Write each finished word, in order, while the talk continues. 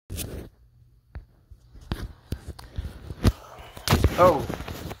Oh,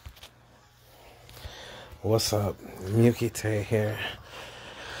 what's up? Miyuki Tay here.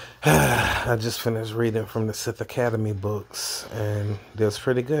 I just finished reading from the Sith Academy books, and it was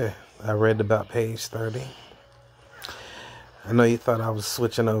pretty good. I read about page 30. I know you thought I was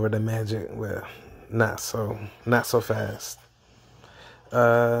switching over to magic. Well, not so fast.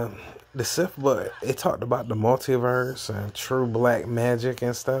 The Sith book, it talked about the multiverse and true black magic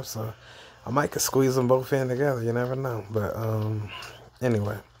and stuff, so I might could squeeze them both in together. You never know. But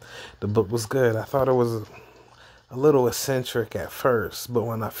anyway, the book was good. I thought it was a little eccentric at first, but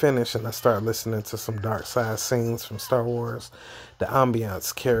when I finished and I started listening to some dark side scenes from Star Wars, the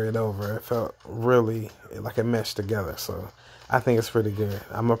ambiance carried over. It felt really like it meshed together. So I think it's pretty good.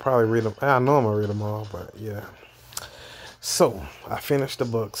 I'm gonna probably read them. I know I'm gonna read them all, but yeah. So I finished the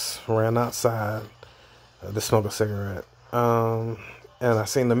books, ran outside to smoke a cigarette, and I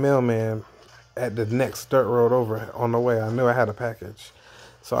seen the mailman at the next dirt road over on the way. I knew I had a package.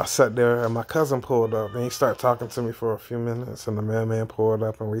 So I sat there, and my cousin pulled up, and he started talking to me for a few minutes, and the mailman pulled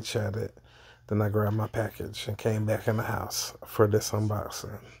up, and we chatted. Then I grabbed my package and came back in the house for this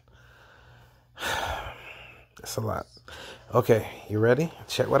unboxing. It's a lot. Okay, you ready?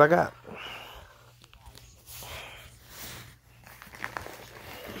 Check what I got.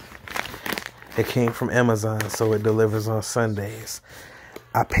 It came from Amazon, so it delivers on Sundays.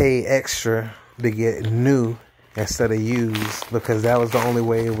 I paid extra to get new instead of used because that was the only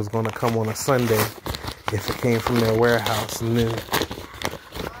way it was going to come on a Sunday if it came from their warehouse new.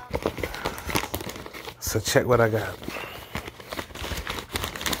 So check what I got.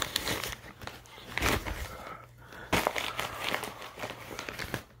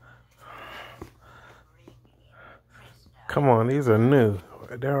 Come on, these are new.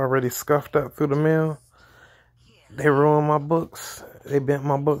 They're already scuffed up through the mail. They ruined my books. They bent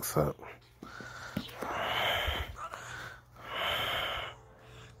my books up.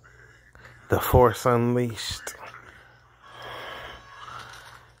 The Force Unleashed.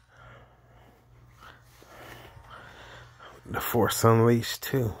 The Force Unleashed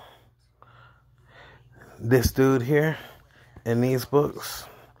 2. This dude here in these books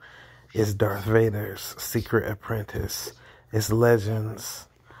is Darth Vader's secret apprentice. It's Legends.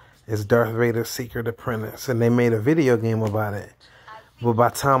 It's Darth Vader's secret apprentice. And they made a video game about it. But by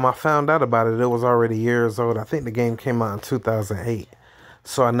the time I found out about it, it was already years old. I think the game came out in 2008.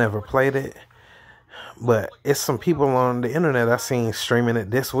 So I never played it. But it's some people on the internet I seen streaming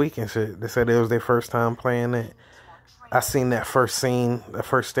it this week and shit. They said it was their first time playing it. I seen that first scene, the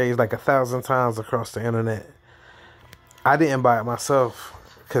first stage, like 1,000 times across the internet. I didn't buy it myself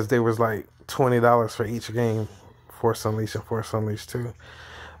because there was like $20 for each game. Force Unleashed and Force Unleashed 2.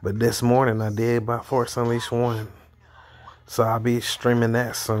 But this morning I did buy Force Unleashed 1. So I'll be streaming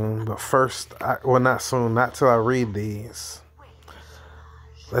that soon. But first, not soon, not till I read these.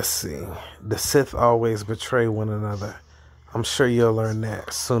 Let's see. The Sith always betray one another. I'm sure you'll learn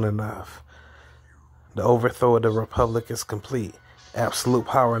that soon enough. The overthrow of the Republic is complete. Absolute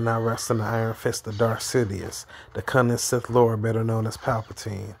power now rests in the iron fist of Darth Sidious, the cunning Sith Lord better known as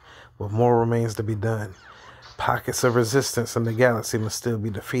Palpatine. But more remains to be done. Pockets of resistance in the galaxy must still be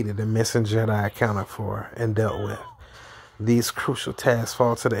defeated and missing Jedi accounted for and dealt with. These crucial tasks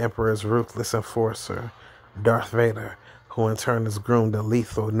fall to the Emperor's ruthless enforcer, Darth Vader, who in turn has groomed a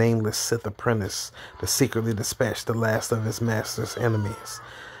lethal, nameless Sith apprentice to secretly dispatch the last of his master's enemies.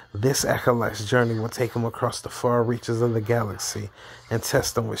 This acolyte's journey will take him across the far reaches of the galaxy and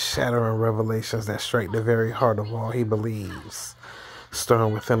test him with shattering revelations that strike the very heart of all he believes,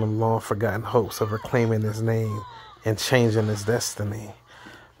 stirring within him long-forgotten hopes of reclaiming his name and changing his destiny.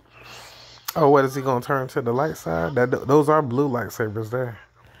 Oh, what is he going to turn to the light side? Those are blue lightsabers there.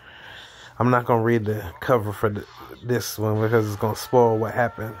 I'm not going to read the cover for this one because it's going to spoil what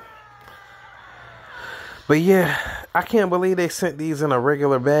happened. But yeah, I can't believe they sent these in a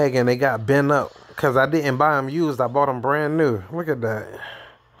regular bag and they got bent up because I didn't buy them used. I bought them brand new. Look at that.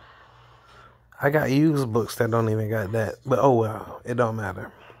 I got used books that don't even got that. But oh well, it don't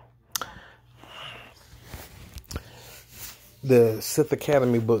matter. The Sith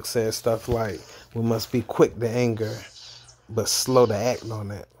Academy book says stuff like, we must be quick to anger, but slow to act on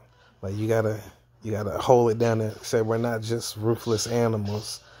it. Like you gotta hold it down and say we're not just ruthless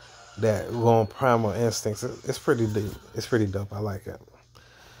animals that go on primal instincts. It's pretty deep. It's pretty dope. I like it.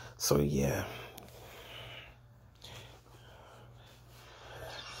 So yeah.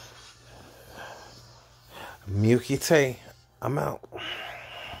 Miyuki Tay, I'm out.